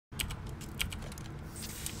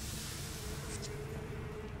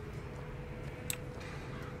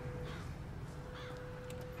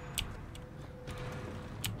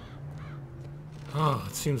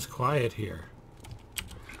seems quiet here.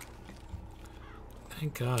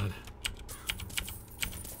 Thank God.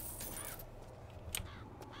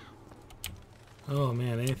 Oh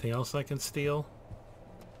man, anything else I can steal?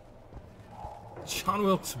 John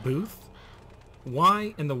Wilkes Booth?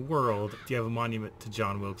 Why in the world do you have a monument to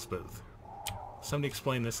John Wilkes Booth? Somebody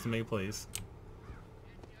explain this to me, please.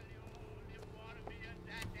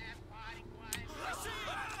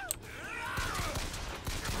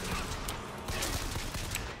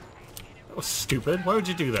 That was stupid. Why would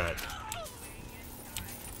you do that?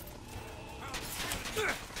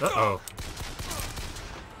 Uh-oh.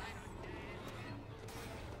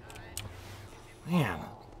 Man.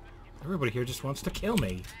 Everybody here just wants to kill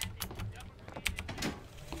me.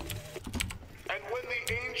 And when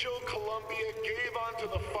the Angel Columbia gave unto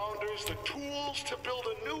the founders the tools to build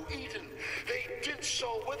a new Eden, they did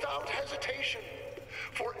so without hesitation.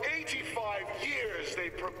 For 85 years they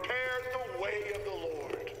prepared the way of the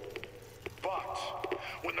Lord. But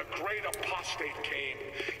when the great apostate came,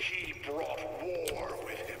 he brought war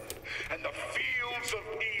with him, and the fields of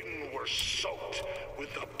Eden were soaked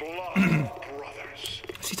with the blood of brothers.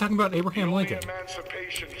 Is he talking about Abraham Lincoln? The only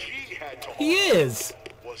emancipation he had to He is!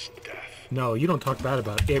 Was death. No, you don't talk bad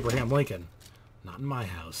about Abraham Lincoln. Not in my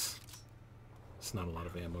house. It's not a lot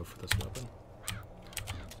of ammo for this weapon.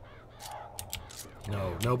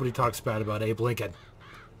 No, nobody talks bad about Abe Lincoln.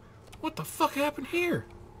 What the fuck happened here?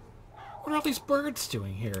 What are all these birds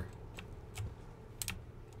doing here?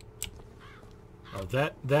 Oh,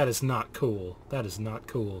 that is not cool. That is not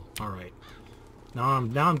cool. All right. Now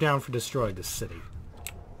I'm down for destroying this city.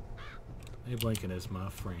 Abe Lincoln is my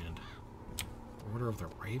friend. Order of the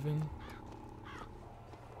Raven?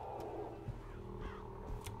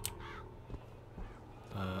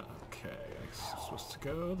 Okay. I'm supposed to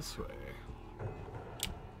go this way.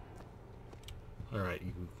 Alright,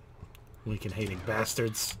 you Lincoln-hating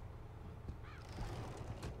bastards.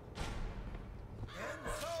 And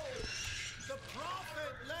so, the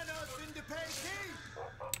prophet led us into Peking,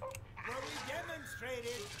 where we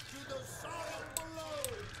demonstrated to the sorrow below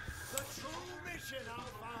the true mission our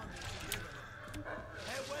founders had given us.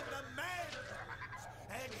 And when the man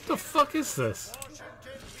and What the fuck is this? Washington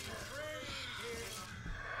betrayed him,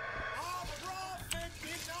 our prophet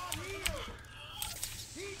did not heal.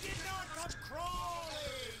 He did not come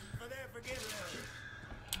crawling for their forgiveness.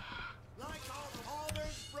 Like our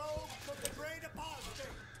fathers broke from the great apostate,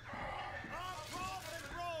 our prophet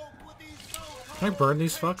broke with these so-called... Can I burn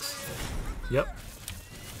these fucks? Yep.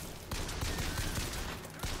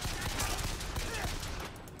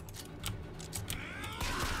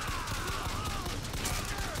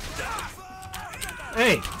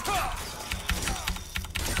 Hey!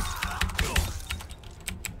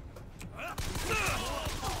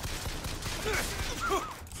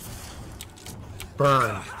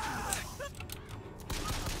 Burn.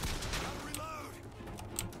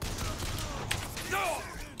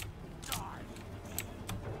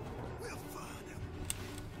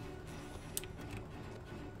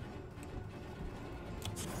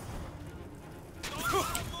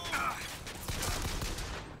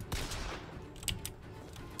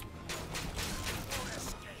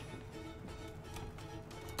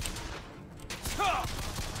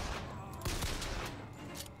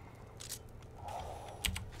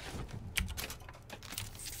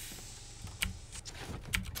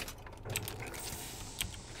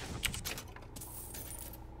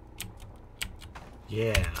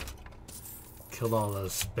 Yeah. Killed all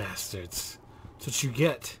those bastards. That's what you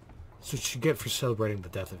get. That's what you get for celebrating the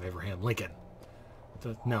death of Abraham Lincoln.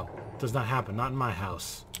 No, does not happen. Not in my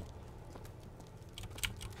house.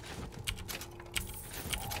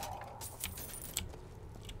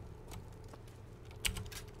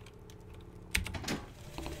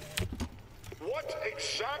 What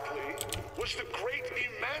exactly was the great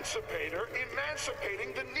emancipator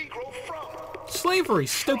emancipating the Negro from? Slavery,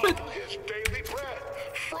 stupid! From his daily bread,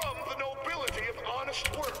 from the nobility of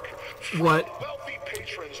honest work, from What? wealthy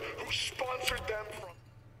patrons who sponsored them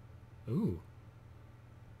from... Ooh.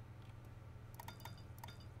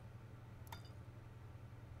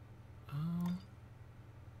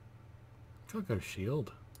 I'll go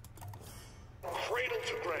shield. Cradle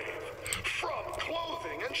to grave, from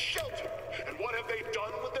clothing and shelter. And what have they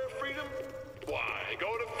done with their freedom? Why,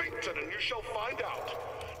 go to Finkton and you shall find out.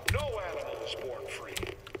 No animal is born free,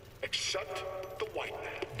 except the white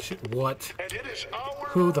man. Shit, what? And it is our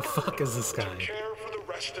Who the fuck is this guy? to care for the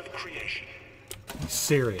rest of creation. Are you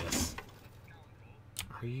serious?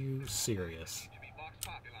 Are you serious? To be Vox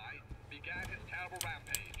Populi began his terrible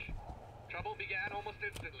rampage. Trouble began almost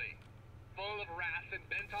instantly. Full of wrath and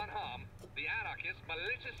bent on harm, the anarchist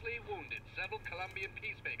maliciously wounded several Colombian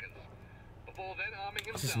peacemakers, before then arming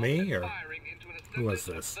Is this himself me, and or firing into an who was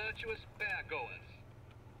assemblage this? of virtuous bear-goers.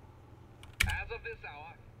 As of this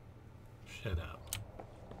hour... Shut up.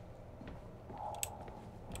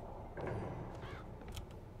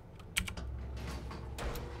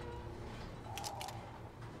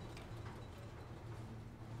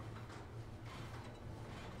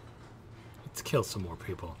 Let's kill some more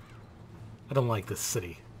people. I don't like this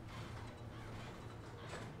city.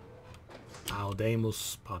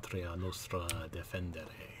 Audemus patria nostra defendere.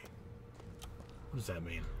 What does that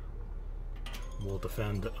mean? We'll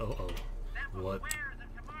defend... Uh-oh. What?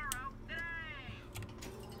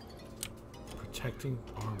 Protecting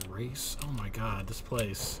our race? Oh my god, this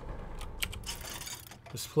place.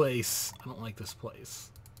 This place. I don't like this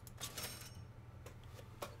place.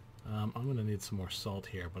 I'm gonna need some more salt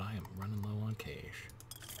here, but I am running low on cash.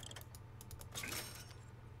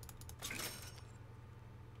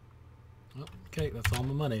 Oh, okay, that's all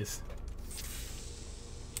my monies.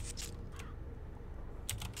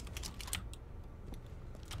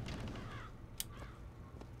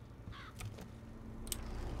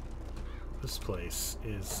 This place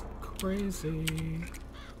is crazy.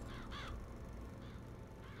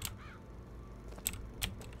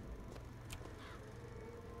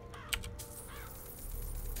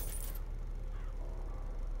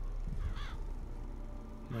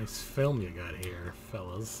 Nice film you got here,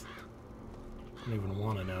 fellas. I don't even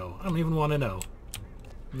want to know. I don't even want to know.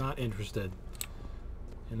 I'm not interested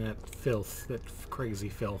in that filth, that crazy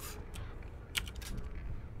filth.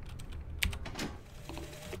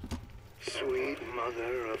 Sweet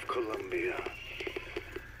mother of Columbia,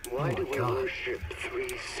 why do we worship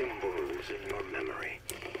three symbols in your memory?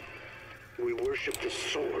 We worship the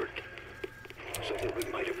sword, so that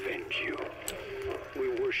we might avenge you. We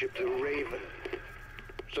worship the raven,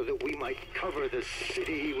 so that we might cover the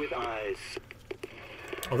city with eyes.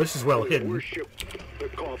 Oh, this is well hidden. We worship the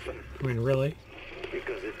coffin. I mean, really?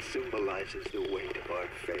 Because it symbolizes the weight of our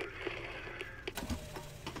faith.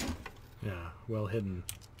 Yeah, well hidden.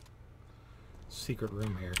 Secret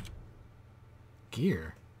room here.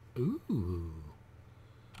 Gear. Ooh.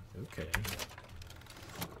 Okay.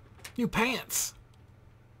 New pants!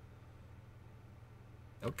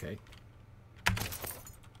 Okay.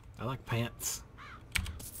 I like pants.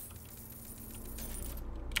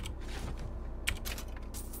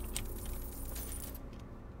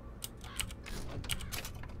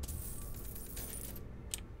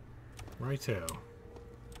 Righto.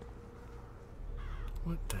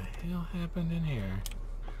 What the hell happened in here?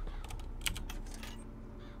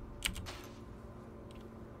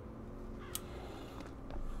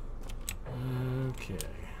 Okay.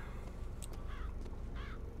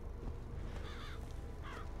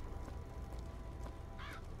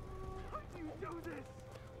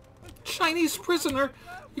 Chinese prisoner!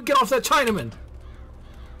 You get off that Chinaman!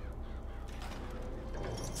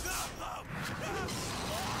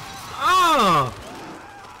 Ah!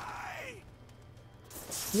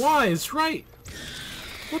 Why? It's right.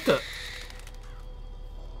 What the?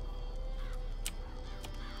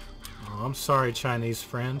 Oh, I'm sorry, Chinese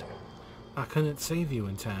friend. I couldn't save you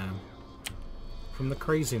in time. From the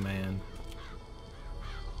crazy man.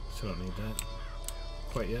 Still don't need that.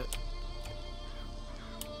 Quite yet.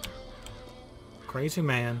 Crazy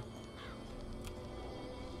man.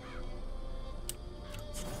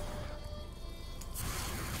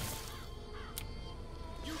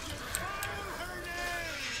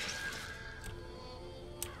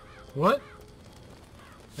 What?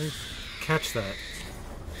 I didn't catch that.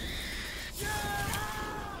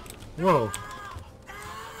 Whoa.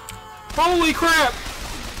 Holy crap!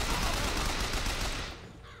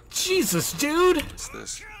 Jesus, dude! What's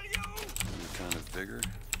this? Any kind of vigor?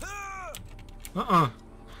 Uh-uh.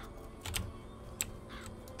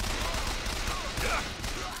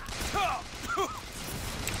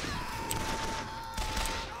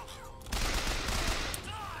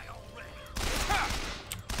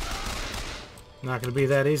 Not gonna be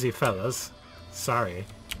that easy, fellas. Sorry.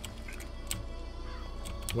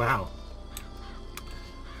 Wow.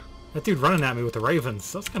 That dude running at me with the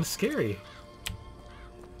ravens, that's kind of scary.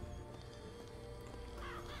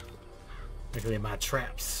 Luckily my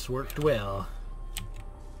traps worked well.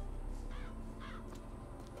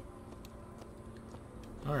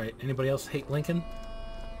 Alright, anybody else hate Lincoln?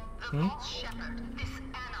 Hmm? Shepherd, this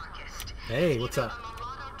anarchist. Hey, what's up?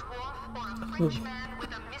 What?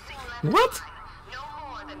 What?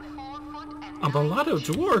 A mulatto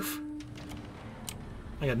dwarf?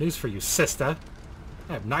 I got news for you, sister.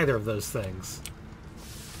 I have neither of those things.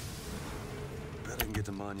 Better I can get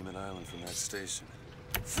to Monument Island from that station.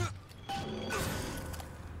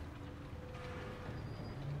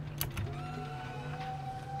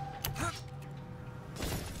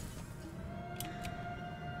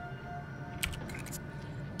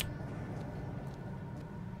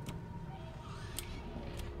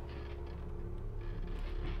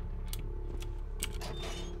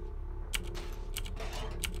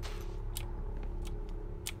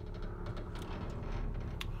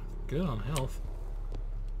 Good on health.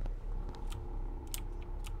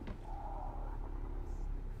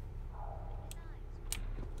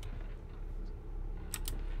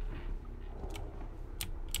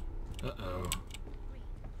 Uh-oh. I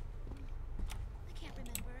can't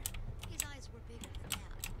remember. His eyes were bigger than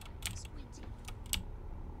that. Squinty.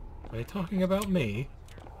 Are they talking about me?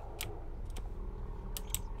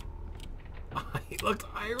 He looked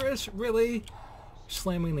Irish? Really?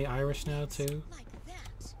 Slamming the Irish now, too? Like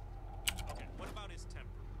that. Okay, what about his temper?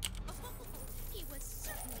 Oh, he was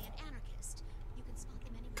certainly an anarchist. You can spot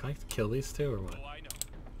them anywhere. Can I kill these two, or what? Oh, I know.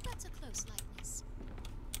 That's a close likeness.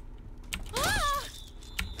 Ah!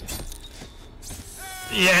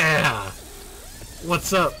 Yeah!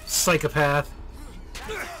 What's up, psychopath?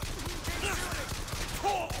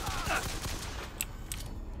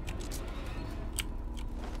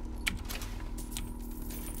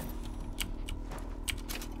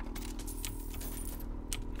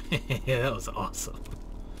 Yeah, that was awesome.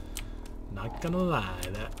 Not gonna lie,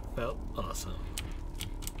 that felt awesome.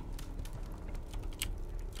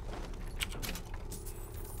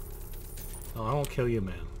 Oh, I won't kill you,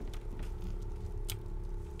 man.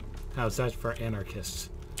 How's that for anarchists?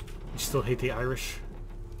 You still hate the Irish?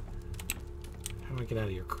 How do I get out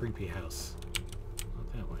of your creepy house?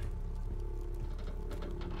 Not that way.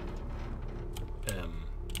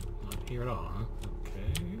 Not here at all, huh?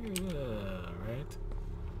 Okay, right.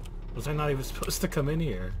 Was I not even supposed to come in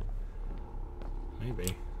here?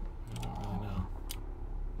 Maybe. I don't really know.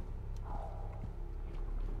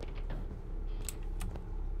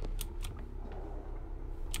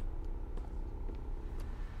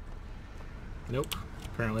 Nope.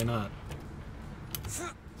 Apparently not.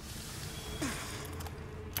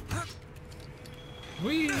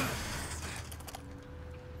 Whee!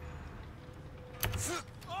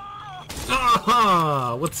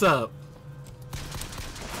 Ah! What's up?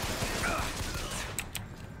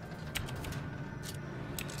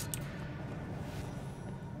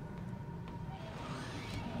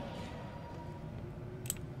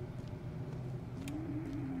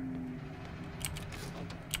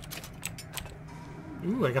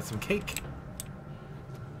 Ooh, I got some cake.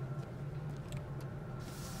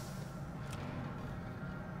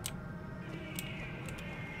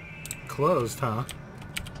 Closed, huh?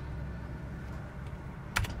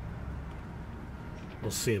 We'll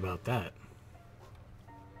see about that.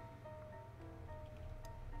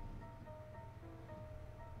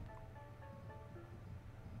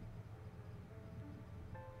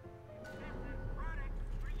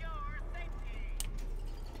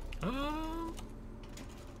 I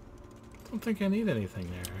don't think I need anything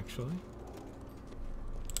there, actually.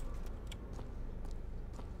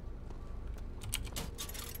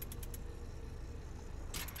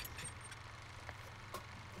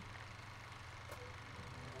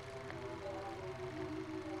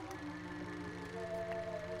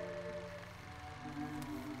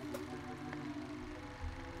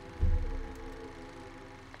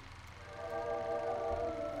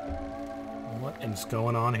 What is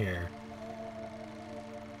going on here?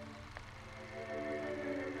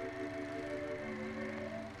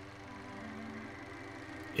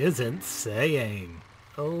 Isn't saying.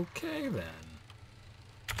 Okay then.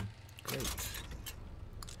 Great.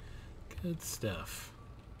 Good stuff.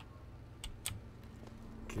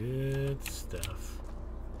 Good stuff.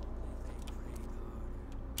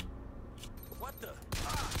 What the?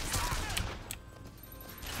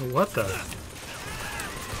 What the?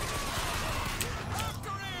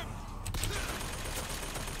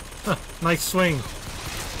 Huh, nice swing,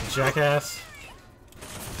 jackass.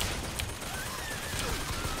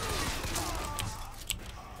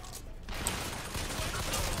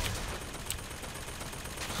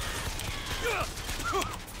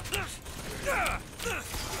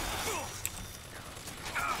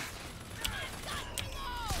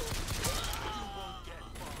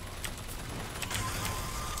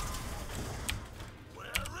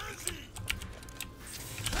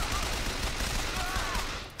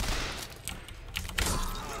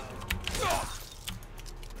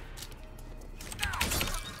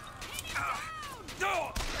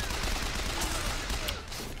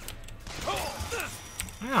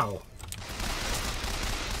 Ow.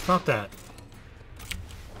 Stop that.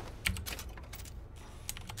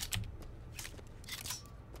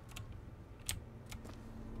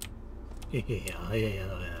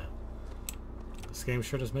 Yeah. This game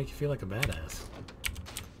sure does make you feel like a badass.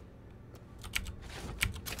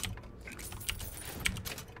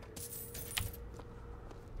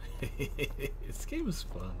 This game is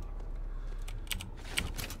fun.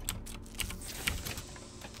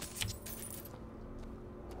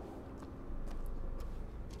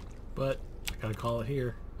 But I gotta call it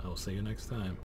here. I will see you next time.